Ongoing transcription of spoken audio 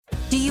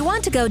Do you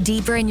want to go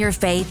deeper in your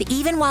faith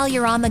even while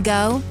you're on the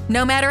go?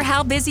 No matter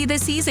how busy the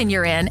season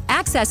you're in,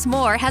 Access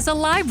More has a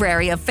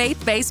library of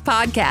faith-based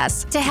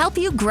podcasts to help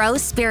you grow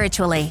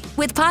spiritually.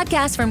 With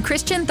podcasts from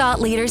Christian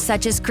thought leaders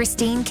such as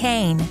Christine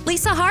Kane,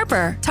 Lisa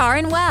Harper,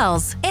 Taryn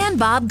Wells, and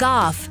Bob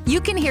Goff. You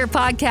can hear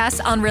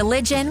podcasts on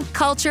religion,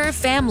 culture,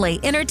 family,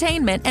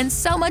 entertainment, and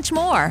so much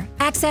more.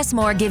 Access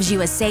More gives you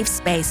a safe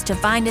space to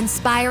find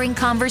inspiring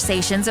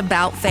conversations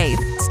about faith.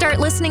 Start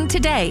listening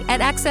today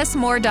at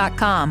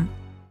accessmore.com.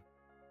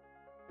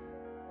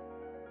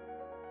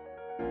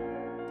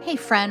 Hey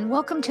friend,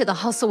 welcome to the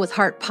Hustle with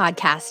Heart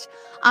podcast.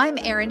 I'm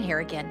Erin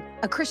Harrigan,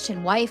 a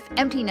Christian wife,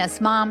 empty nest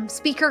mom,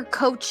 speaker,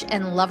 coach,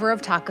 and lover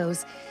of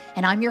tacos.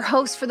 And I'm your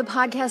host for the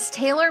podcast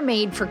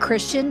tailor-made for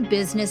Christian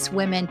business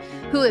women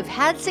who have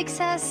had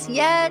success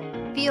yet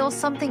feel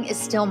something is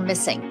still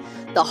missing.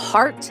 The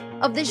heart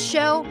of this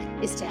show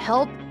is to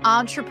help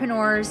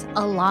entrepreneurs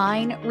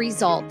align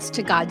results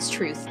to God's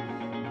truth.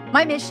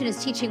 My mission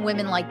is teaching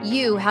women like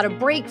you how to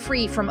break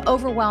free from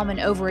overwhelm and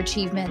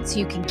overachievement so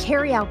you can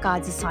carry out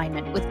God's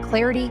assignment with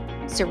clarity,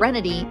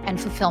 serenity, and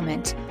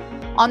fulfillment.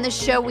 On this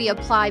show, we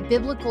apply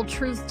biblical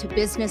truth to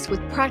business with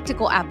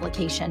practical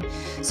application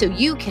so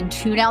you can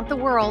tune out the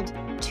world,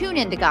 tune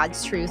into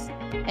God's truth,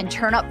 and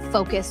turn up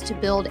focus to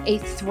build a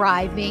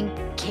thriving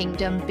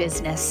kingdom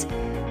business.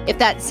 If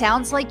that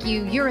sounds like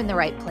you, you're in the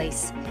right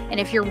place. And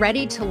if you're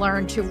ready to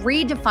learn to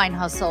redefine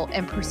hustle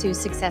and pursue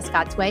success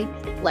God's way,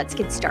 let's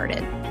get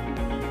started.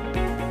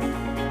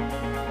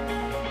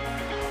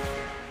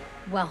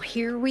 Well,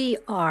 here we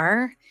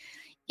are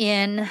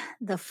in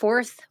the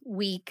fourth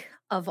week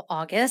of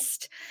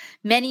August.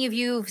 Many of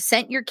you have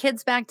sent your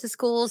kids back to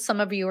school. Some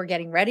of you are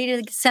getting ready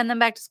to send them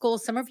back to school.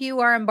 Some of you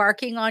are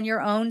embarking on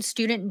your own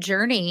student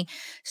journey,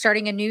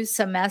 starting a new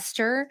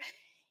semester.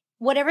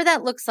 Whatever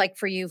that looks like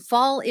for you,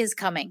 fall is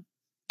coming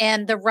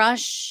and the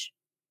rush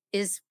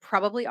is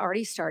probably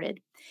already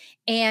started.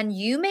 And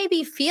you may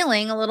be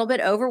feeling a little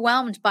bit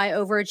overwhelmed by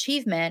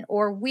overachievement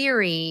or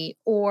weary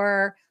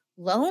or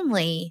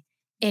lonely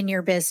in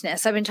your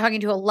business. I've been talking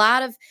to a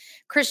lot of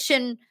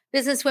Christian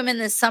businesswomen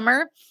this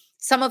summer,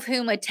 some of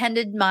whom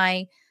attended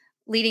my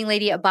Leading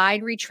Lady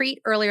Abide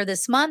retreat earlier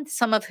this month,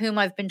 some of whom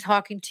I've been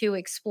talking to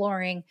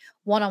exploring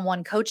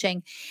one-on-one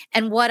coaching.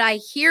 And what I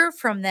hear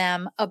from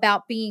them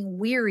about being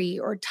weary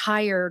or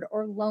tired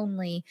or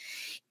lonely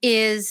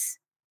is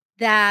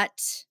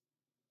that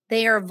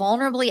they are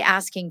vulnerably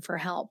asking for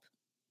help.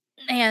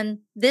 And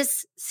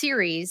this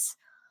series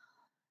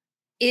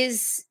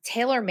is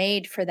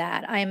tailor-made for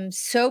that. I'm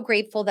so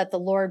grateful that the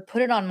Lord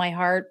put it on my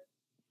heart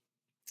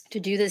to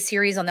do this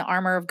series on the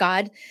armor of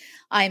God.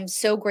 I'm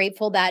so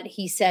grateful that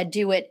He said,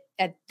 do it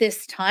at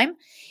this time.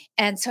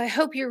 And so I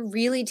hope you're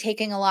really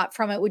taking a lot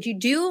from it. Would you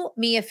do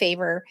me a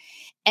favor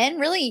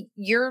and really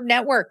your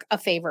network a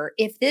favor?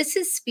 If this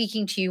is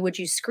speaking to you, would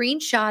you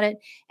screenshot it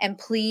and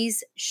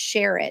please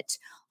share it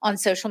on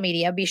social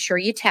media? Be sure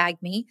you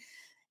tag me,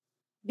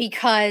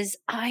 because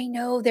I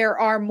know there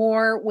are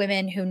more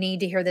women who need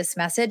to hear this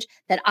message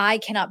that I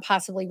cannot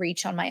possibly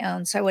reach on my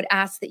own. So I would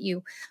ask that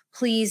you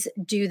please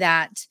do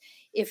that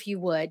if you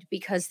would,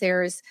 because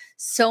there's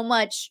so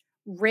much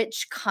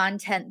rich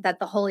content that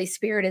the Holy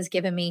Spirit has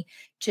given me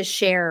to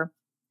share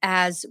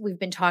as we've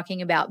been talking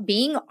about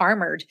being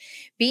armored,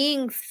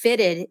 being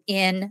fitted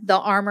in the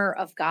armor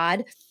of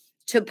God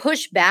to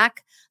push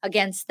back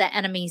against the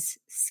enemy's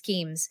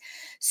schemes.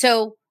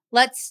 So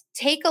let's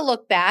take a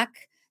look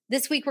back.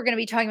 This week, we're going to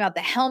be talking about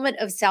the helmet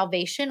of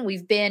salvation.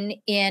 We've been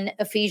in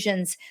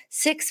Ephesians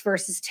 6,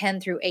 verses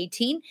 10 through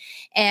 18.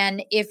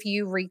 And if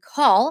you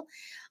recall,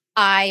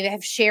 I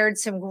have shared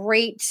some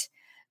great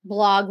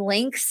blog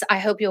links. I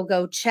hope you'll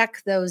go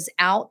check those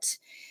out.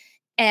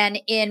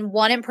 And in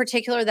one in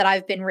particular that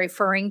I've been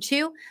referring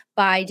to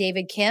by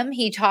David Kim,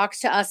 he talks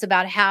to us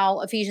about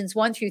how Ephesians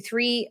 1 through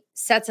 3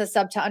 sets us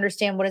up to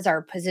understand what is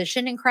our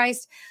position in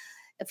Christ.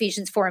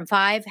 Ephesians 4 and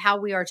 5, how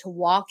we are to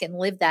walk and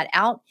live that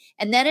out.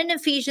 And then in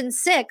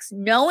Ephesians 6,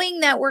 knowing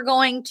that we're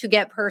going to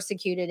get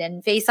persecuted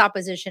and face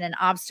opposition and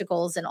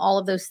obstacles and all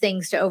of those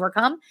things to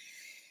overcome,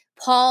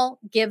 Paul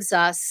gives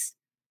us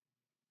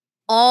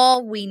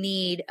all we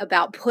need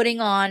about putting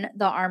on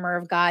the armor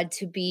of God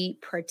to be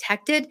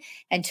protected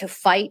and to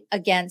fight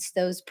against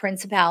those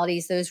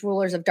principalities, those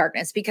rulers of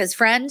darkness. Because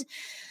friend,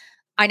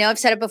 I know I've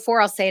said it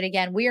before, I'll say it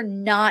again. We are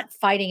not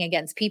fighting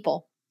against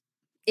people.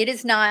 It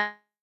is not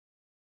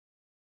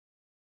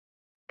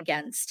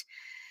against.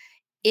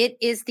 It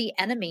is the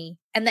enemy.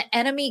 And the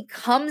enemy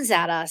comes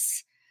at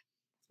us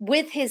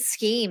with his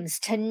schemes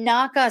to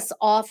knock us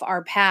off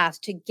our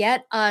path, to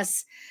get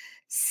us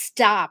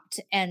stopped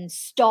and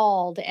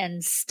stalled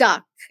and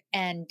stuck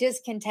and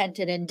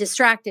discontented and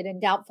distracted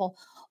and doubtful.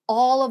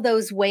 All of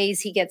those ways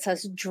he gets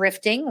us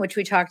drifting, which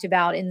we talked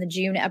about in the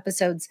June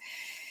episodes.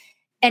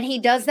 And he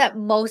does that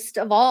most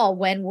of all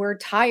when we're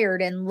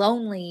tired and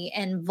lonely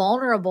and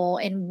vulnerable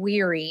and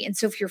weary. And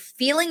so if you're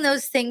feeling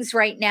those things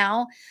right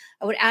now,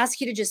 I would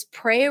ask you to just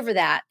pray over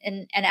that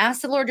and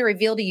ask the Lord to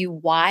reveal to you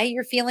why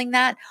you're feeling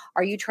that.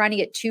 Are you trying to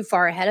get too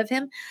far ahead of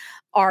him?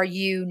 Are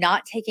you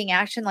not taking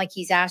action like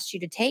he's asked you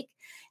to take?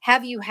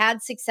 Have you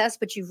had success,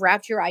 but you've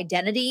wrapped your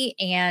identity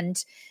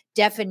and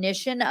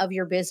definition of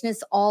your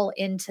business all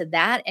into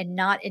that and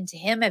not into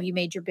him? Have you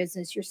made your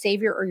business your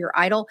savior or your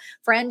idol?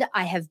 Friend,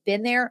 I have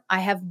been there. I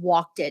have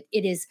walked it.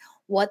 It is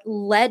what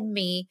led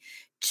me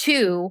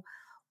to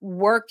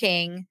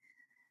working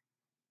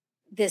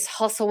this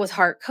Hustle with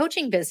Heart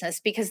coaching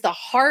business, because the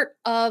heart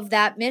of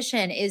that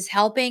mission is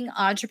helping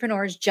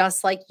entrepreneurs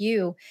just like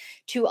you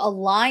to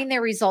align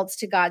their results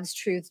to God's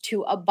truth,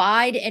 to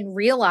abide and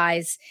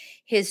realize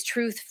his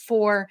truth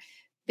for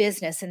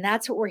business. And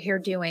that's what we're here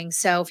doing.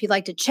 So if you'd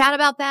like to chat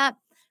about that,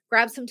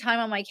 grab some time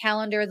on my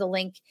calendar. The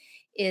link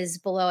is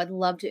below. I'd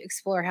love to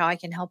explore how I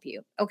can help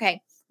you.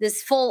 Okay.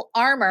 This full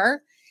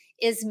armor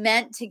is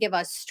meant to give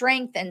us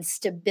strength and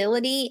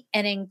stability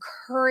and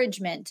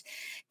encouragement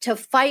to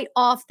fight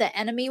off the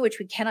enemy, which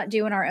we cannot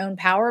do in our own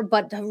power,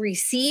 but to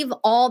receive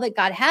all that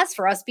God has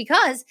for us,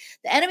 because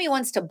the enemy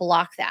wants to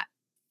block that.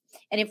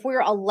 And if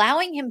we're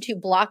allowing him to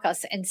block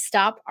us and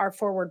stop our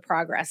forward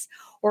progress,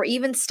 or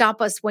even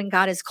stop us when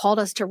God has called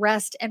us to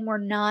rest and we're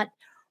not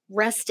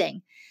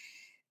resting,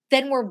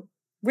 then we're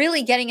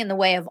really getting in the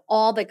way of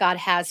all that God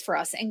has for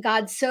us. And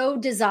God so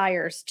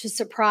desires to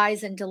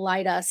surprise and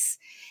delight us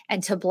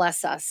and to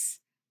bless us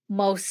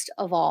most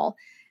of all.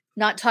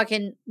 Not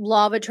talking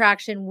law of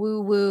attraction,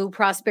 woo-woo,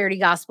 prosperity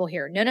gospel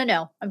here.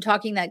 No. I'm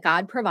talking that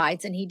God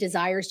provides and he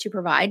desires to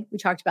provide. We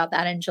talked about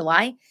that in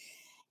July.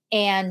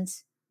 And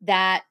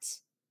that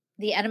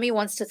the enemy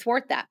wants to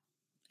thwart that.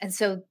 And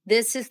so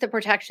this is the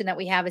protection that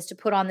we have, is to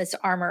put on this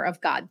armor of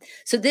God.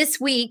 So this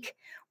week,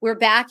 we're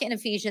back in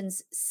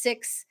Ephesians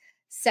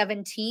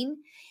 6:17.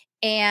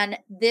 And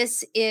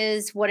this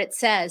is what it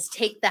says.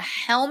 Take the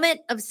helmet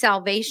of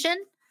salvation,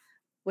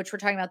 which we're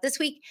talking about this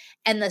week,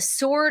 and the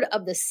sword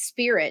of the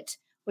Spirit,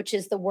 which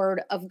is the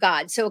word of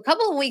God. So a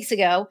couple of weeks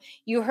ago,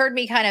 you heard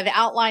me kind of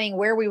outlining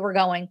where we were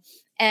going.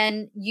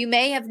 And you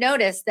may have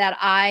noticed that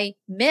I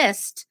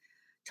missed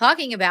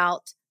talking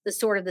about the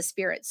sword of the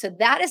Spirit. So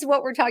that is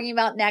what we're talking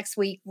about next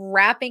week,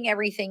 wrapping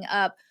everything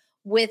up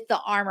with the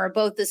armor,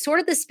 both the sword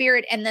of the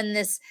Spirit and then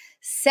this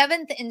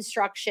seventh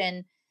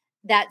instruction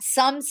that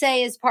some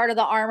say is part of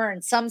the armor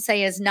and some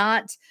say is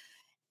not.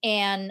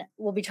 And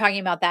we'll be talking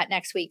about that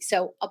next week.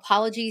 So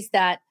apologies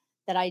that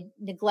I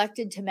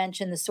neglected to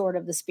mention the sword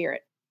of the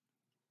Spirit.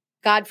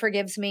 God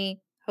forgives me.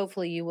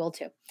 Hopefully you will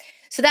too.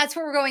 So that's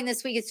where we're going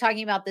this week, is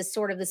talking about this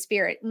sword of the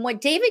Spirit. And what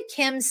David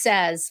Kim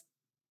says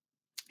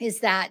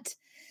is that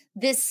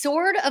this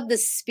sword of the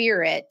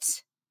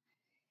Spirit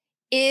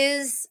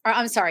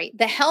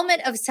the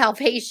helmet of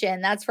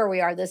salvation, that's where we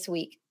are this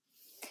week,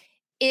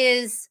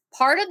 is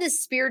part of the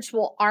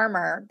spiritual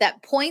armor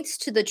that points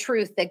to the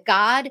truth that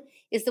God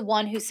is the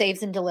one who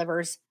saves and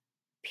delivers,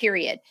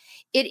 period.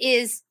 It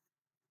is,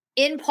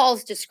 in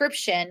Paul's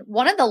description,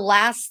 one of the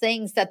last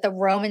things that the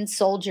Roman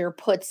soldier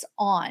puts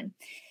on.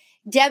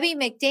 Debbie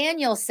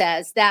McDaniel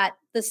says that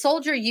the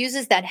soldier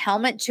uses that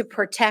helmet to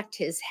protect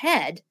his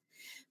head,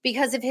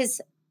 because if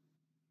his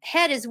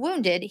head is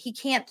wounded, he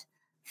can't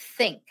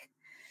think.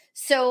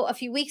 So a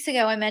few weeks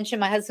ago, I mentioned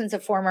my husband's a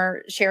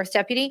former sheriff's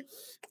deputy,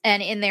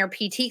 and in their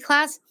PT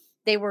class,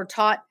 they were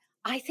taught,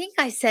 I think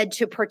I said,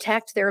 to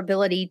protect their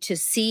ability to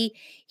see,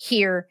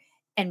 hear,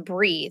 and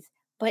breathe.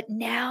 But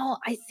now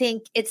I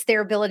think it's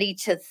their ability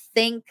to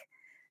think,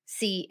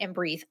 see, and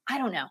breathe. I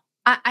don't know.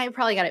 I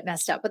probably got it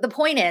messed up. But the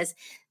point is,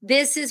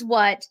 this is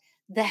what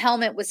the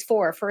helmet was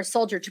for a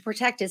soldier, to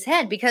protect his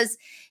head, because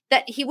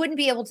that he wouldn't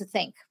be able to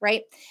think,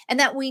 right? And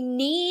that we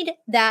need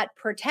that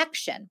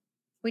protection.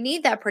 We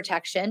need that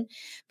protection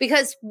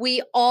because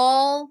we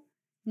all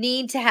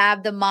need to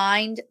have the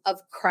mind of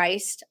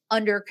Christ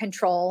under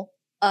control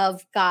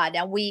of God.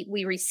 Now, we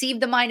receive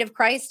the mind of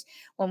Christ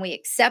when we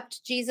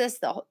accept Jesus.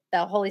 The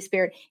Holy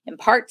Spirit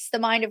imparts the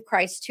mind of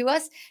Christ to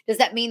us. Does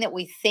that mean that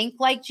we think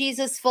like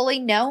Jesus fully?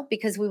 No,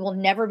 because we will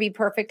never be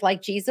perfect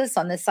like Jesus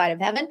on this side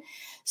of heaven.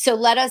 So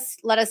let us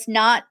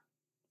not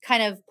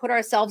kind of put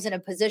ourselves in a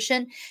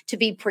position to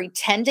be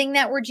pretending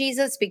that we're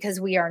Jesus, because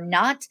we are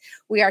not.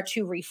 We are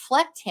to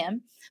reflect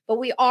him, but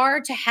we are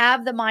to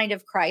have the mind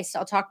of Christ.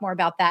 I'll talk more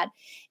about that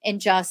in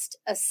just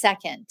a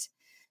second.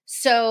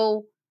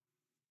 So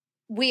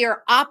we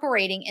are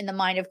operating in the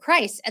mind of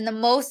Christ. And the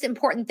most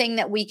important thing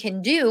that we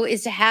can do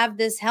is to have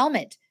this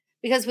helmet,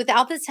 because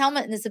without this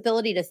helmet and this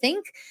ability to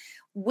think,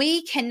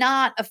 we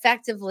cannot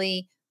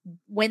effectively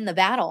win the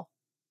battle.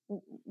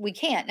 We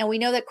can't. Now, we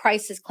know that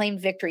Christ has claimed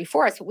victory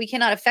for us, but we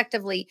cannot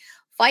effectively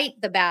fight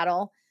the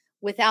battle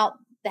without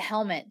the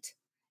helmet.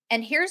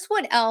 And here's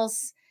what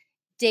else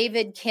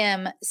David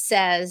Kim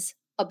says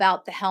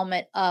about the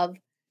helmet of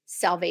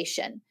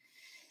salvation,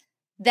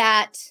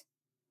 that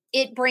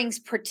it brings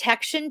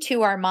protection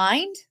to our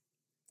mind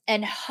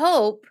and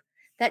hope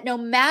that no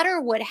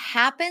matter what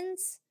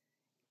happens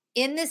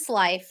in this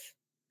life,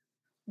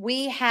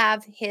 we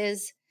have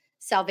his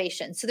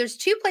salvation. So there's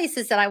two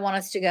places that I want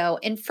us to go.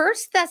 In 1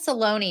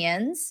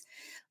 Thessalonians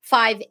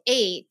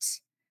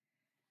 5:8,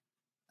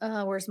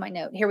 where's my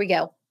note? Here we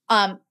go.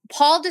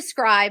 Paul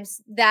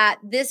describes that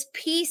this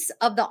piece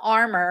of the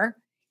armor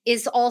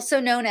is also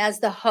known as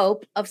the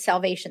hope of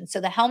salvation.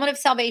 So the helmet of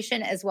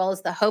salvation, as well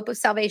as the hope of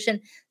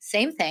salvation,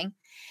 same thing.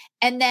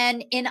 And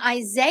then in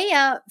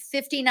Isaiah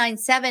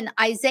 59:7,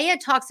 Isaiah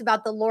talks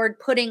about the Lord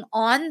putting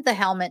on the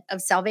helmet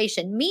of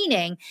salvation,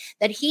 meaning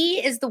that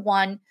he is the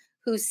one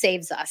who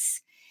saves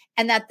us.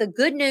 And that the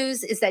good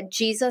news is that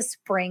Jesus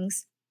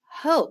brings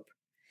hope.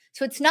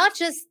 So it's not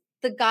just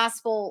the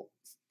gospel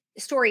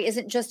story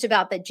isn't just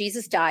about that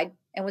Jesus died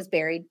and was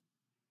buried,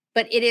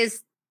 but it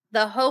is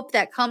the hope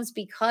that comes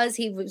because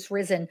he was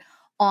risen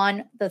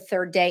on the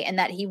third day and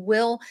that he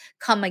will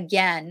come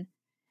again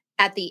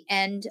at the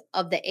end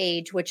of the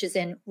age, which is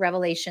in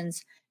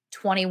Revelations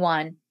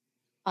 21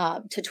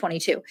 to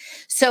 22.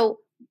 So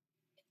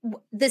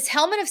this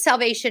helmet of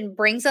salvation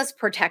brings us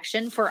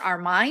protection for our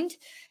mind,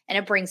 and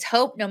it brings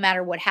hope no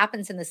matter what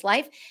happens in this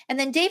life. And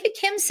then David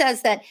Kim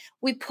says that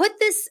we put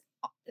this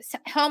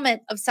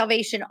helmet of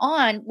salvation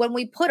on when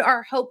we put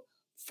our hope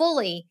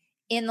fully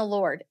in the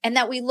Lord, and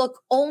that we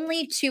look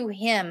only to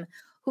him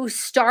who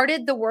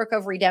started the work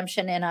of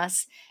redemption in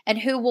us and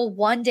who will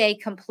one day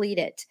complete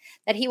it,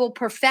 that he will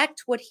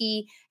perfect what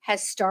he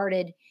has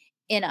started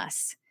in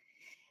us.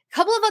 A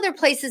couple of other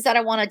places that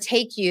I want to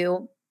take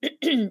you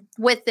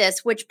with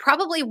this, which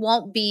probably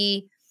won't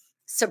be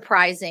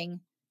surprising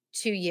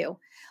to you.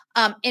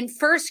 In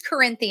 1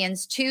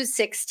 Corinthians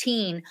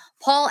 2:16,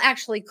 Paul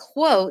actually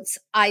quotes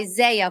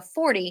Isaiah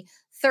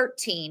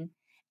 40:13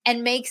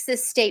 and makes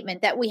this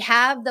statement that we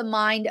have the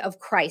mind of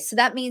Christ. So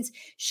that means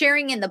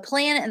sharing in the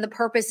plan and the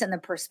purpose and the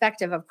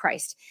perspective of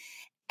Christ.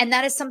 And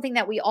that is something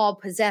that we all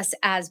possess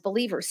as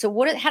believers. So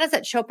how does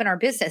that show up in our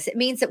business? It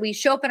means that we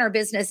show up in our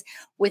business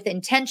with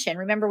intention.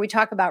 Remember, we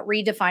talk about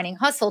redefining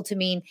hustle to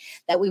mean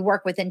that we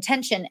work with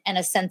intention and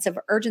a sense of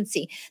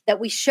urgency, that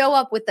we show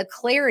up with the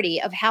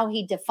clarity of how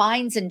he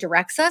defines and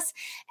directs us.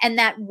 And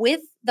that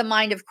with the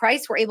mind of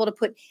Christ, we're able to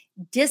put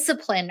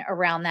discipline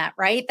around that,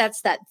 right?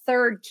 That's that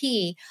third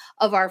key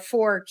of our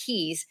 4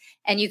 keys.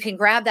 And you can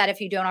grab that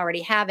if you don't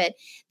already have it.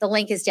 The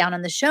link is down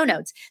in the show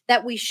notes.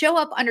 That we show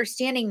up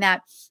understanding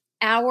that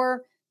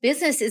our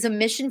business is a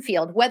mission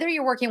field. Whether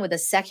you're working with a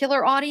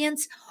secular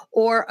audience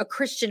or a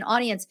Christian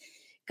audience,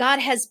 God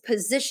has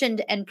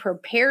positioned and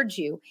prepared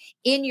you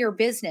in your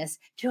business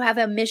to have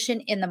a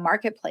mission in the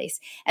marketplace,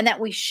 and that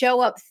we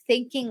show up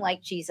thinking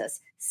like Jesus,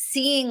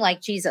 seeing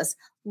like Jesus,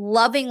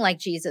 loving like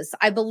Jesus.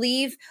 I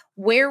believe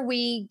where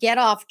we get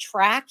off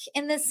track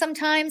in this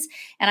sometimes,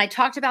 and I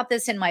talked about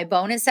this in my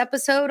bonus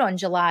episode on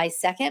July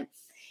 2nd,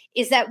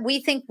 is that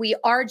we think we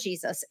are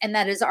Jesus and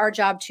that is our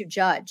job to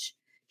judge.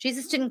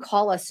 Jesus didn't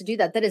call us to do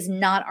that. That is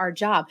not our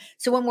job.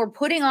 So when we're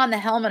putting on the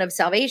helmet of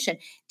salvation,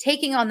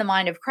 taking on the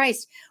mind of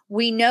Christ,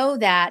 we know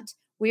that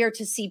we are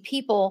to see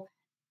people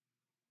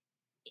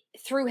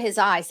through his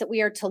eyes, that we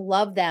are to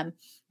love them,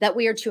 that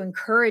we are to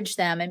encourage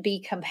them and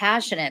be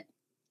compassionate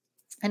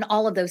and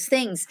all of those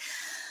things.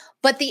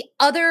 But the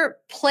other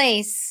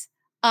place,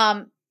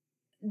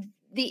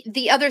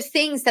 the other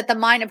things that the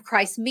mind of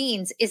Christ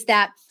means is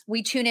that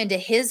we tune into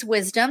his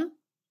wisdom,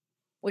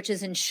 which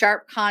is in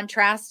sharp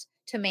contrast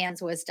to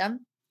man's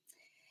wisdom.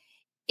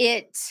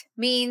 It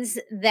means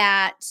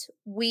that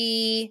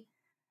we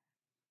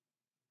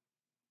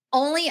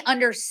only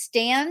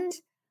understand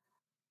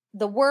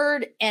the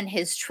word and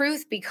his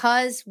truth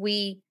because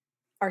we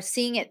are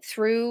seeing it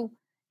through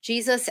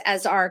Jesus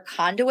as our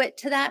conduit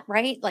to that,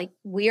 right? Like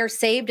we are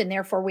saved and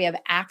therefore we have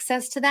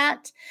access to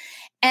that.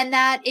 And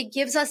that it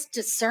gives us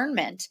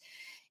discernment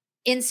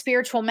in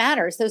spiritual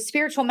matters. Those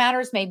spiritual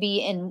matters may be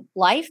in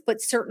life,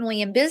 but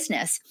certainly in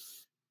business.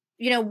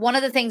 You know, one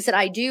of the things that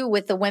I do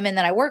with the women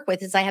that I work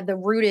with is I have the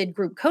Rooted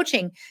group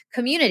coaching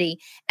community.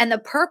 And the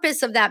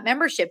purpose of that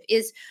membership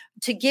is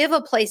to give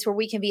a place where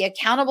we can be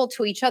accountable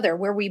to each other,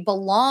 where we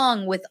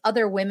belong with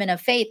other women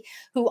of faith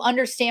who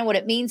understand what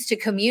it means to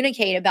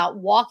communicate about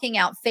walking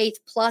out faith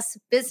plus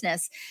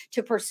business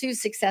to pursue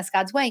success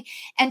God's way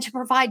and to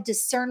provide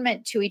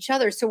discernment to each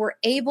other. So we're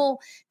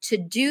able to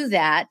do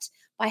that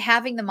by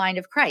having the mind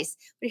of Christ.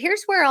 But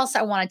here's where else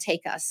I want to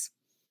take us.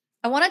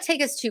 I want to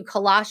take us to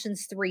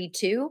Colossians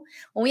 3:2.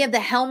 When we have the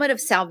helmet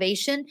of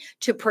salvation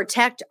to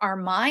protect our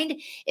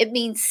mind, it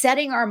means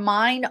setting our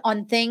mind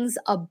on things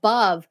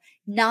above,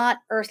 not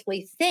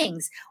earthly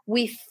things.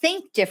 We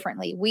think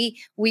differently.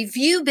 We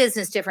view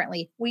business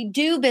differently. We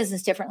do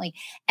business differently.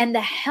 And the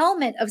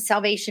helmet of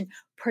salvation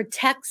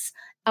protects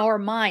our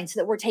mind so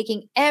that we're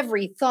taking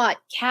every thought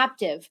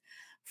captive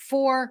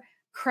for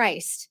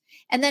Christ.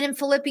 And then in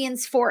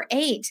Philippians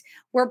 4:8,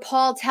 where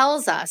Paul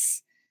tells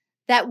us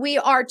that we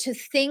are to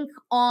think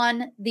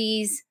on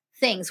these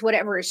things,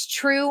 whatever is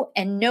true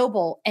and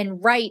noble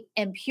and right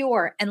and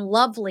pure and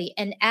lovely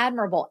and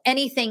admirable,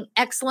 anything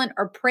excellent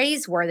or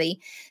praiseworthy,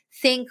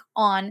 think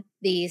on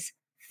these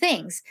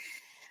things.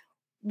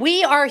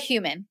 We are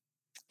human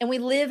and we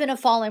live in a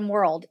fallen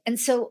world. And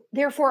so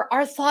therefore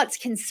our thoughts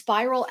can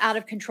spiral out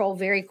of control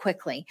very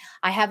quickly.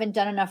 I haven't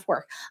done enough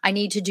work. I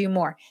need to do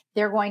more.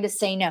 They're going to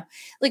say no.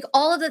 Like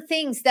all of the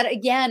things that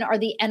again are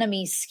the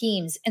enemy's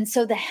schemes. And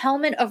so the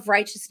helmet of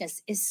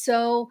righteousness is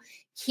so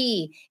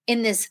key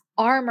in this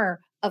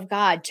armor of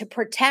God, to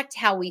protect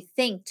how we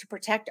think, to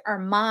protect our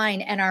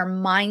mind and our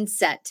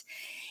mindset.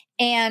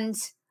 And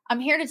I'm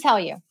here to tell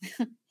you,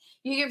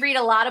 you can read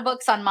a lot of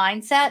books on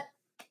mindset.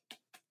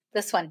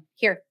 This one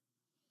here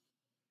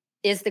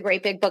is the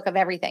great big book of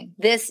everything.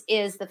 This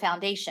is the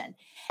foundation.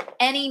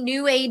 Any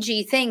new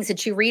agey things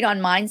that you read on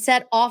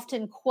mindset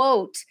often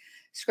quote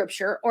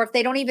scripture, or if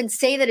they don't even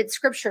say that it's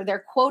scripture,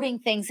 they're quoting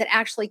things that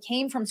actually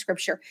came from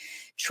scripture.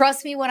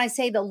 Trust me when I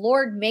say the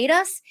Lord made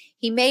us.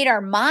 He made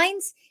our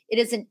minds. It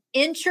is an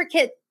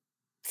intricate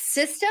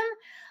system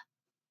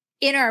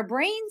in our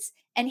brains,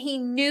 and he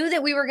knew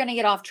that we were going to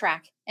get off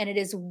track. And it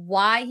is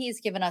why he's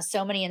given us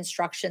so many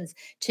instructions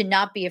to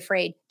not be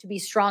afraid, to be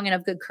strong and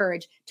of good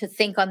courage, to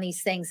think on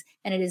these things.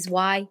 And it is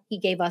why he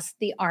gave us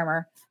the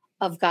armor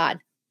of God.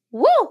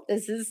 Woo!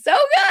 This is so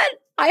good.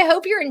 I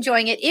hope you're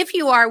enjoying it. If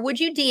you are, would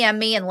you DM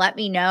me and let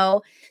me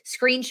know?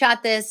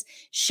 Screenshot this,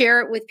 share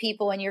it with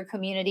people in your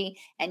community,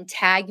 and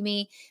tag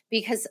me,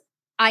 because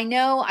I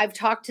know I've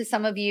talked to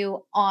some of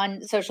you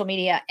on social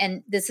media,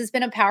 and this has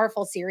been a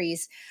powerful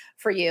series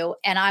for you.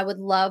 And I would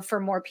love for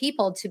more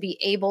people to be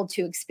able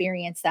to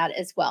experience that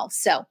as well.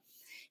 So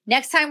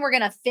next time we're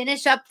going to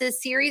finish up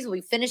this series. We'll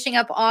be finishing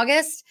up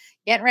August,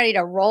 getting ready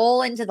to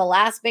roll into the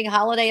last big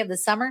holiday of the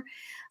summer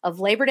of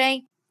Labor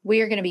Day.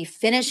 We are going to be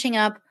finishing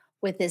up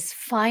with this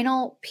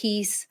final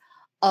piece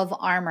of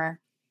armor,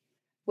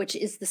 which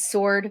is the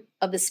sword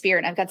of the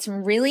Spirit. I've got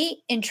some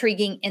really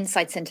intriguing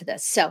insights into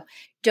this, so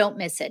don't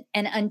miss it.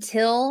 And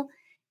until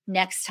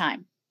next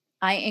time,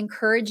 I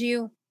encourage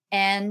you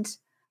and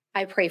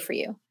I pray for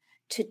you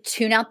to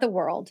tune out the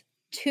world,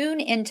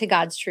 tune into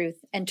God's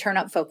truth, and turn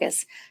up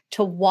focus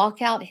to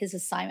walk out his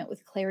assignment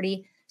with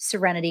clarity,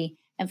 serenity,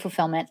 and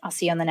fulfillment. I'll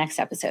see you on the next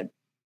episode.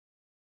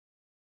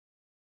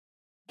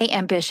 Hey,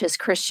 ambitious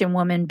Christian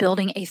woman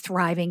building a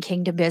thriving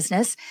kingdom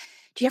business.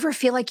 Do you ever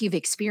feel like you've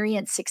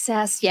experienced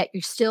success, yet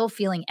you're still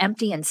feeling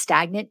empty and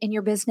stagnant in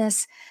your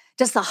business?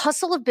 Does the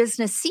hustle of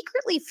business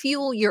secretly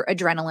fuel your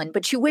adrenaline,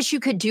 but you wish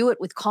you could do it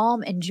with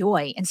calm and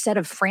joy instead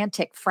of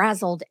frantic,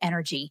 frazzled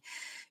energy?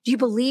 Do you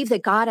believe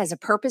that God has a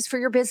purpose for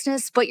your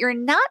business, but you're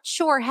not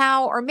sure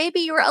how, or maybe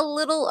you're a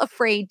little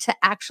afraid to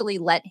actually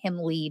let him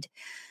lead?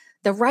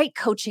 The right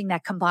coaching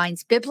that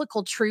combines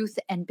biblical truth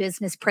and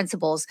business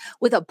principles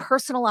with a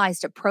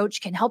personalized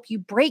approach can help you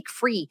break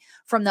free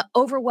from the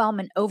overwhelm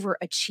and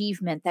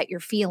overachievement that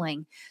you're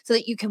feeling so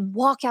that you can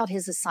walk out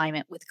his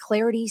assignment with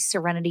clarity,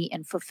 serenity,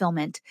 and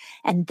fulfillment.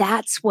 And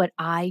that's what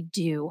I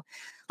do.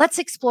 Let's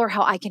explore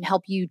how I can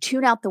help you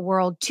tune out the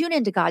world, tune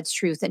into God's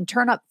truth, and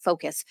turn up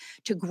focus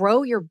to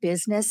grow your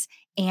business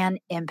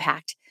and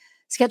impact.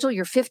 Schedule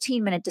your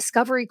 15-minute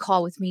discovery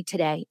call with me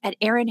today at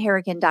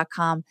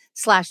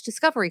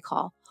erinharrigan.com/discovery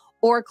call,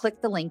 or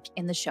click the link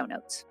in the show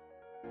notes.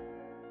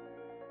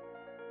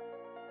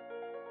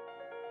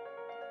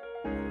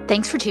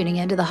 Thanks for tuning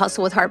in to the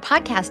Hustle with Heart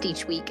podcast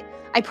each week.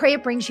 I pray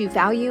it brings you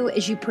value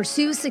as you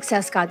pursue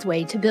success God's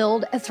way to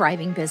build a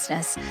thriving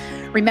business.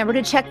 Remember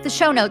to check the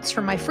show notes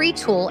for my free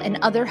tool and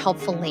other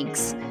helpful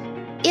links.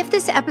 If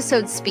this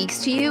episode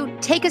speaks to you,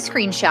 take a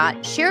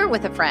screenshot, share it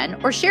with a friend,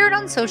 or share it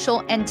on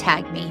social and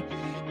tag me.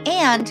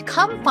 And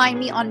come find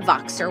me on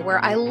Voxer, where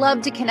I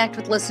love to connect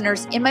with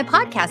listeners in my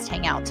podcast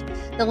hangout.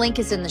 The link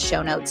is in the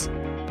show notes.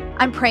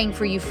 I'm praying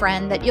for you,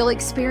 friend, that you'll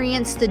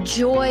experience the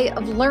joy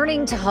of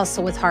learning to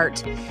hustle with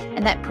heart,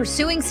 and that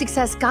pursuing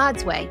success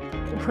God's way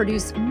will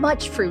produce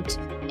much fruit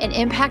and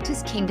impact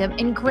his kingdom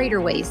in greater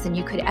ways than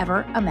you could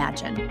ever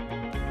imagine.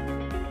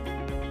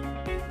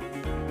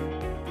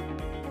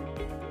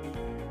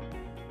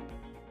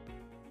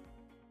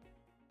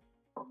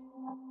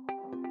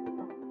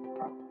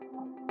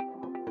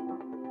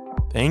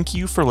 Thank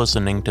you for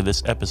listening to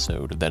this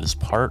episode that is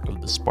part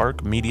of the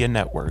Spark Media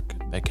Network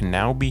that can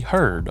now be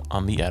heard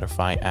on the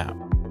Edify app.